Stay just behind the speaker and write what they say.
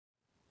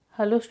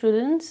Hello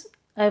students,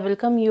 I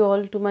welcome you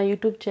all to my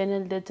YouTube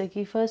channel, the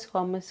Zakifa's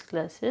Commerce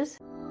Classes.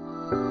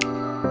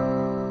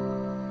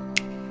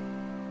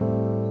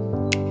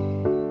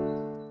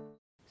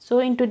 So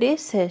in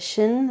today's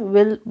session,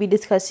 we'll be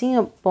discussing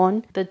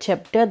upon the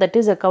chapter that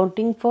is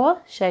accounting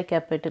for share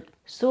capital.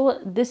 So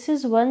this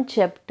is one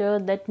chapter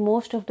that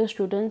most of the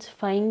students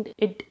find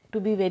it to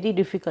be very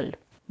difficult.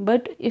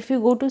 But if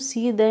you go to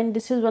see, then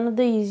this is one of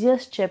the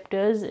easiest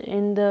chapters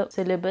in the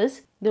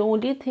syllabus. The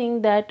only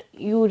thing that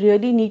you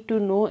really need to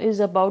know is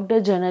about the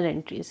journal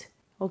entries.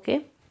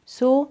 Okay.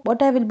 So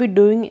what I will be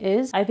doing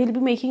is I will be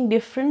making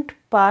different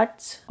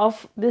parts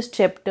of this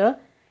chapter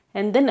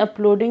and then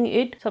uploading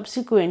it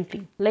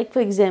subsequently. Like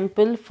for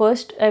example,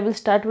 first I will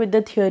start with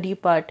the theory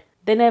part.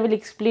 Then I will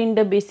explain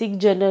the basic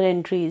journal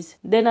entries.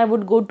 Then I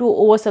would go to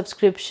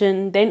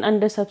oversubscription, then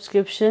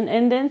undersubscription,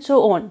 and then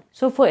so on.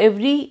 So for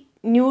every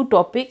new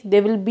topic,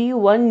 there will be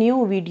one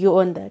new video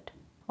on that.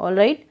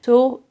 Alright,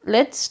 so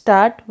let's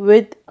start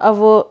with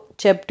our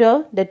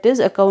chapter that is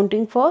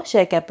accounting for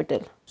share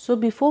capital. So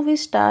before we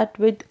start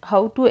with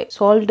how to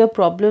solve the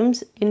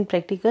problems in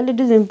practical, it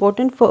is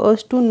important for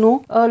us to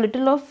know a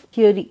little of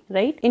theory,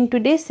 right? In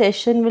today's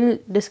session, we'll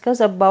discuss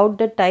about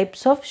the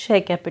types of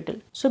share capital.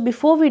 So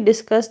before we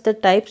discuss the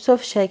types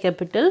of share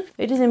capital,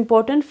 it is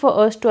important for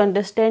us to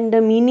understand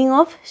the meaning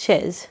of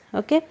shares,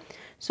 okay?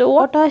 So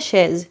what are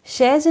shares?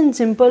 Shares, in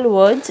simple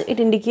words, it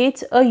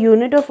indicates a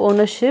unit of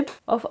ownership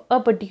of a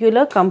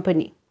particular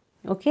company.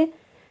 Okay.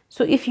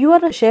 So if you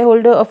are a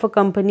shareholder of a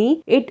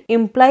company, it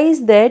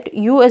implies that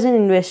you as an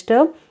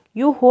investor,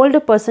 you hold a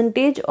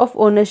percentage of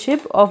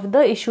ownership of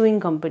the issuing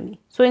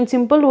company. So in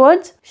simple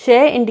words,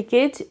 share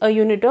indicates a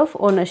unit of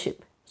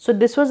ownership. So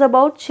this was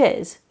about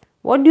shares.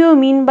 What do you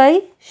mean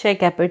by share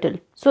capital?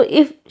 So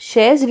if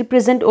shares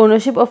represent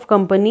ownership of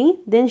company,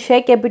 then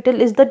share capital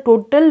is the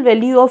total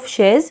value of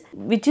shares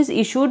which is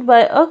issued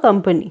by a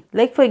company.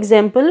 Like for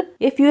example,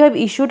 if you have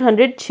issued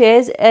 100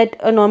 shares at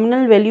a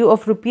nominal value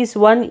of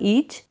 ₹1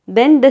 each,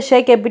 then the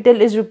share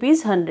capital is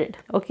 ₹100.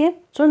 Okay.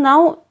 So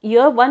now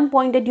here one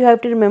point that you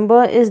have to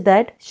remember is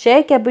that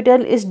share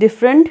capital is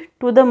different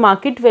to the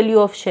market value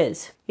of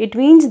shares. It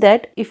means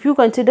that if you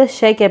consider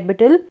share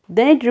capital,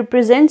 then it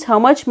represents how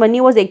much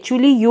money was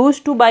actually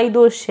used to buy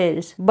those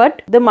shares.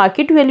 But the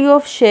market value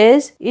of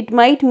shares, it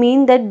might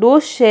mean that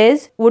those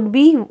shares would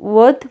be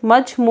worth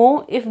much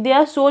more if they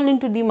are sold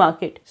into the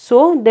market.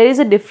 So there is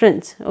a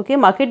difference. Okay,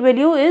 market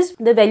value is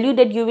the value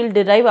that you will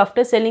derive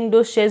after selling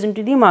those shares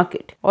into the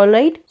market.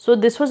 Alright, so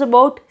this was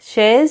about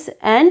shares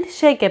and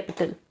share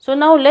capital. So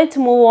now let's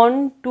move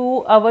on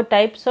to our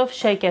types of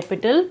share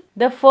capital.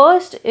 The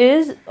first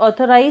is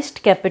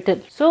authorized capital.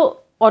 So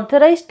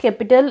authorized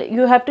capital,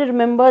 you have to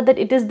remember that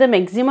it is the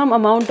maximum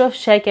amount of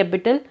share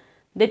capital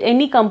that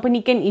any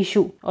company can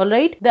issue.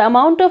 Alright, the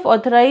amount of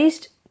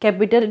authorized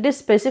capital, it is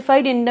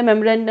specified in the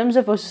memorandums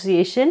of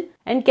association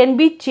and can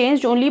be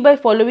changed only by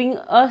following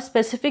a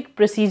specific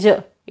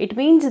procedure. It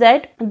means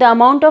that the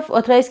amount of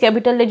authorized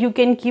capital that you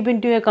can keep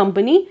into your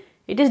company,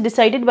 it is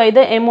decided by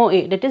the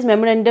MOA, that is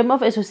Memorandum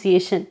of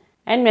Association.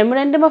 And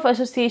Memorandum of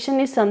Association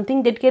is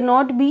something that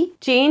cannot be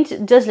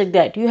changed just like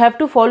that. You have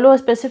to follow a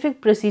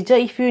specific procedure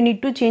if you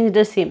need to change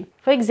the same.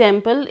 For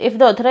example, if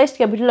the authorized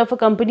capital of a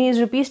company is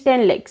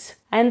 ₹10 lakhs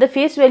and the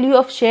face value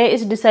of share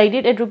is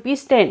decided at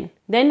 ₹10,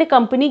 then the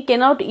company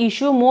cannot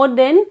issue more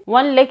than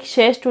 1 lakh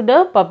shares to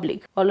the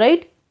public.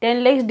 Alright,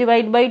 10 lakhs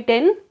divided by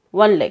 10,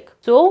 1 lakh.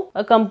 So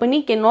a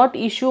company cannot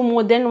issue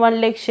more than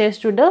 1 lakh shares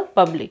to the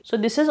public. So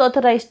this is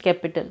authorized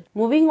capital.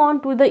 Moving on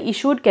to the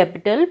issued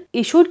capital.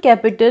 Issued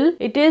capital,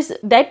 it is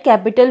that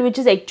capital which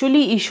is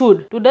actually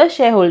issued to the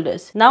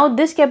shareholders. Now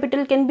this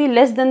capital can be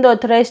less than the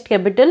authorized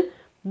capital,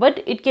 but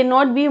it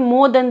cannot be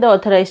more than the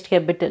authorized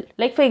capital.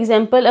 Like for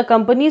example, a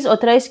company's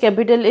authorized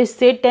capital is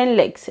say 10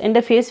 lakhs and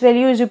the face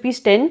value is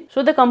 ₹10.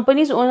 So the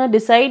company's owner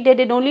decide that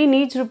it only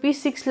needs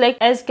 ₹6 lakh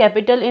as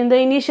capital in the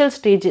initial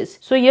stages.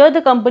 So here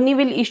the company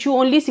will issue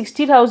only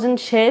 60,000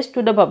 shares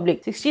to the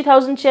public.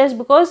 60,000 shares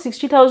because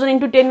 60,000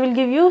 into 10 will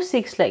give you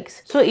 6 lakhs.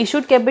 So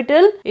issued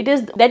capital, it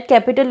is that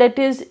capital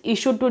that is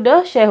issued to the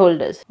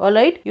shareholders.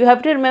 Alright, you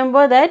have to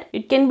remember that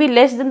it can be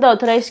less than the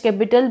authorized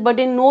capital, but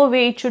in no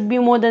way it should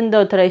be more than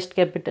the authorized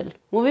capital.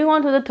 Moving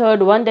on to the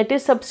third one, that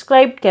is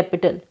subscribed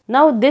capital.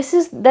 Now this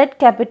is that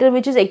capital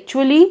which is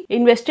actually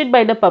invested by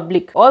the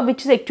public or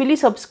which is actually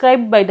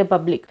subscribed by the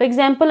public. For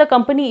example, a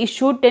company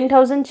issued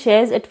 10,000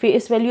 shares at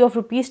face value of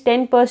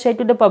 ₹10 per share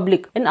to the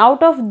public, and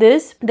out of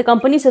this the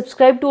company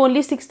subscribed to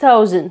only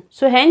 6,000.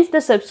 So hence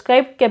the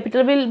subscribed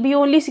capital will be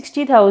only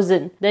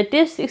 60,000. That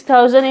is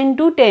 6,000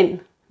 into 10,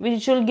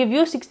 which will give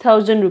you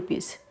 6,000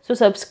 rupees. So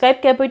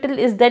subscribed capital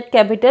is that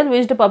capital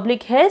which the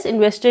public has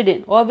invested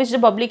in or which the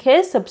public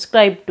has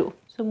subscribed to.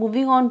 So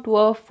moving on to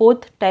our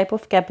fourth type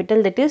of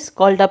capital, that is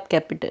called up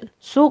capital.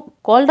 So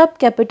called up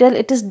capital,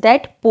 it is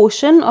that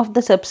portion of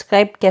the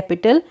subscribed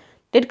capital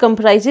that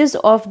comprises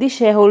of the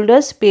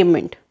shareholders'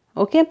 payment.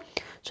 Okay.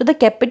 So the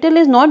capital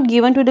is not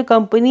given to the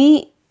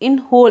company in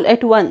whole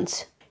at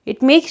once.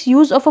 It makes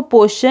use of a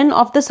portion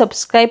of the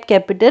subscribed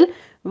capital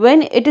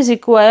when it is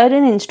required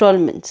in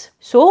installments.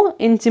 So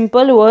in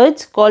simple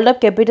words, called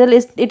up capital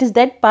is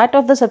that part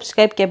of the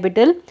subscribed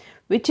capital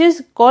which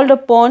is called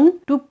upon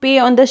to pay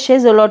on the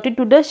shares allotted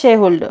to the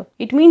shareholder.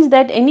 It means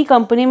that any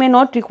company may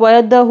not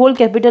require the whole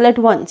capital at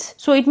once.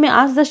 So it may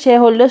ask the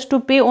shareholders to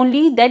pay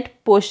only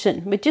that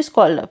portion which is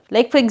called up.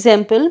 Like for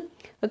example,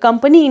 a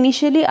company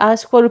initially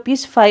asked for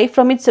rupees 5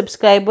 from its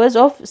subscribers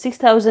of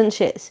 6,000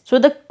 shares. So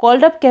the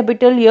called up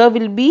capital here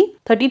will be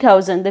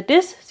 30,000, that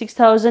is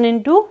 6,000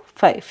 into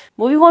 5.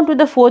 Moving on to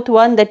the fourth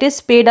one, that is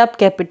paid up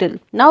capital.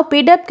 Now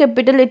paid up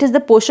capital, it is the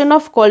portion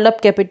of called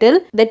up capital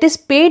that is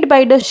paid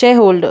by the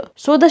shareholder.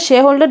 So the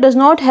shareholder does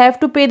not have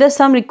to pay the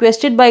sum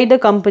requested by the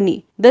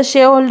company. The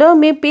shareholder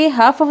may pay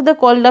half of the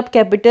called up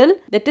capital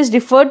that is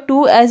referred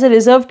to as a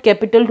reserved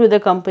capital to the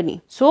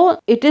company. So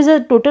it is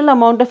a total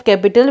amount of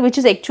capital which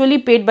is actually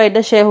paid by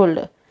the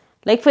shareholder.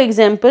 Like for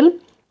example,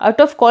 out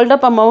of called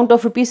up amount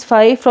of rupees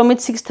 5 from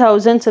its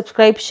 6,000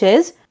 subscribed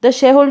shares, the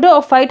shareholder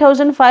of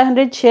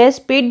 5,500 shares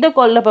paid the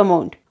called up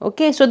amount.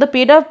 Okay, so the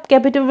paid up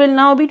capital will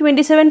now be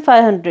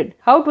 27,500.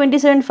 How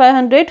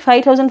 27,500?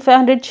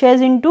 5,500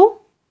 shares into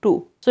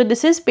 2. So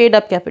this is paid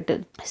up capital.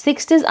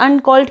 Sixth is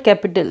uncalled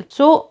capital.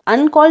 So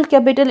uncalled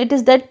capital, it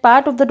is that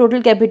part of the total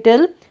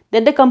capital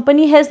that the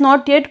company has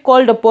not yet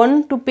called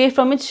upon to pay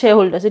from its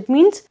shareholders. It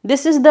means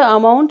this is the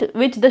amount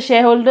which the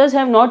shareholders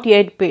have not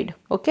yet paid.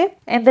 Okay,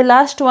 and the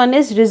last one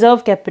is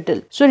reserve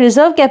capital. So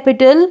reserve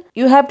capital,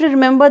 you have to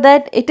remember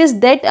that it is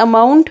that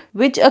amount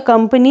which a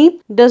company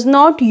does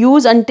not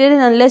use until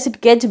and unless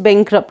it gets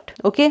bankrupt.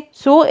 Okay,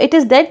 so it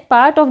is that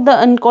part of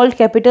the uncalled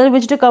capital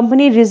which the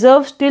company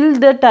reserves till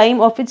the time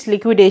of its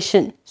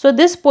liquidation. So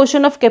this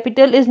portion of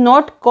capital is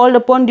not called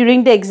upon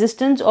during the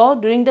existence or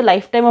during the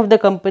lifetime of the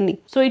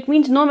company. So it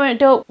means no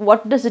matter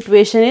what the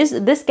situation is,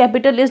 this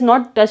capital is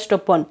not touched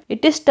upon.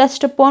 It is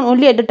touched upon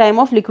only at the time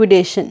of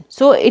liquidation.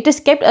 So it is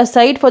kept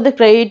aside for the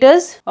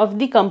creditors of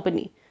the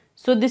company.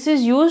 So this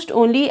is used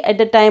only at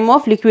the time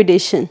of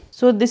liquidation.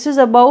 So this is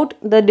about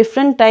the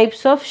different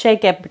types of share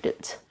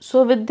capitals.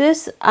 So with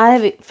this, I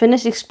have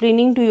finished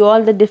explaining to you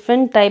all the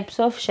different types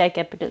of share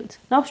capitals.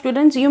 Now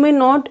students, you may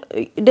not,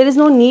 there is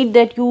no need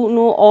that you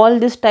know all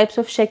these types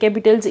of share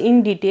capitals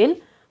in detail.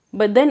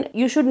 But then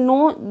you should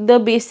know the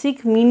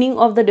basic meaning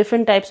of the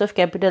different types of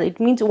capital. It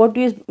means what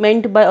is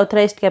meant by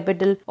authorized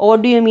capital, or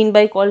what do you mean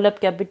by called up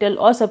capital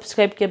or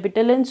subscribed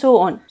capital, and so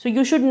on. So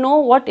you should know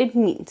what it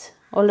means.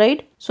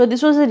 Alright. So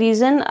this was the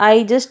reason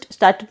I just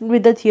started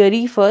with the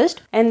theory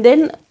first, and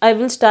then I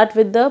will start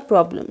with the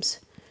problems.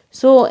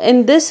 So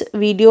in this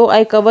video,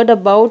 I covered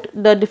about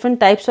the different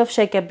types of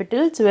share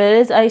capitals,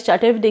 whereas I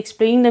started with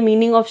explaining the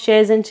meaning of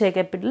shares and share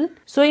capital.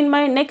 So in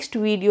my next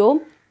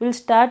video, we'll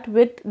start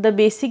with the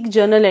basic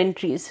journal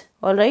entries.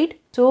 Alright.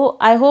 So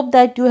I hope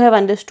that you have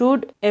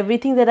understood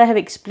everything that I have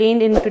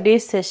explained in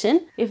today's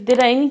session. If there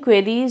are any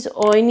queries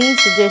or any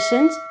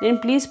suggestions, then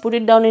please put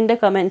it down in the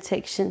comment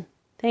section.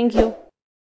 Thank you.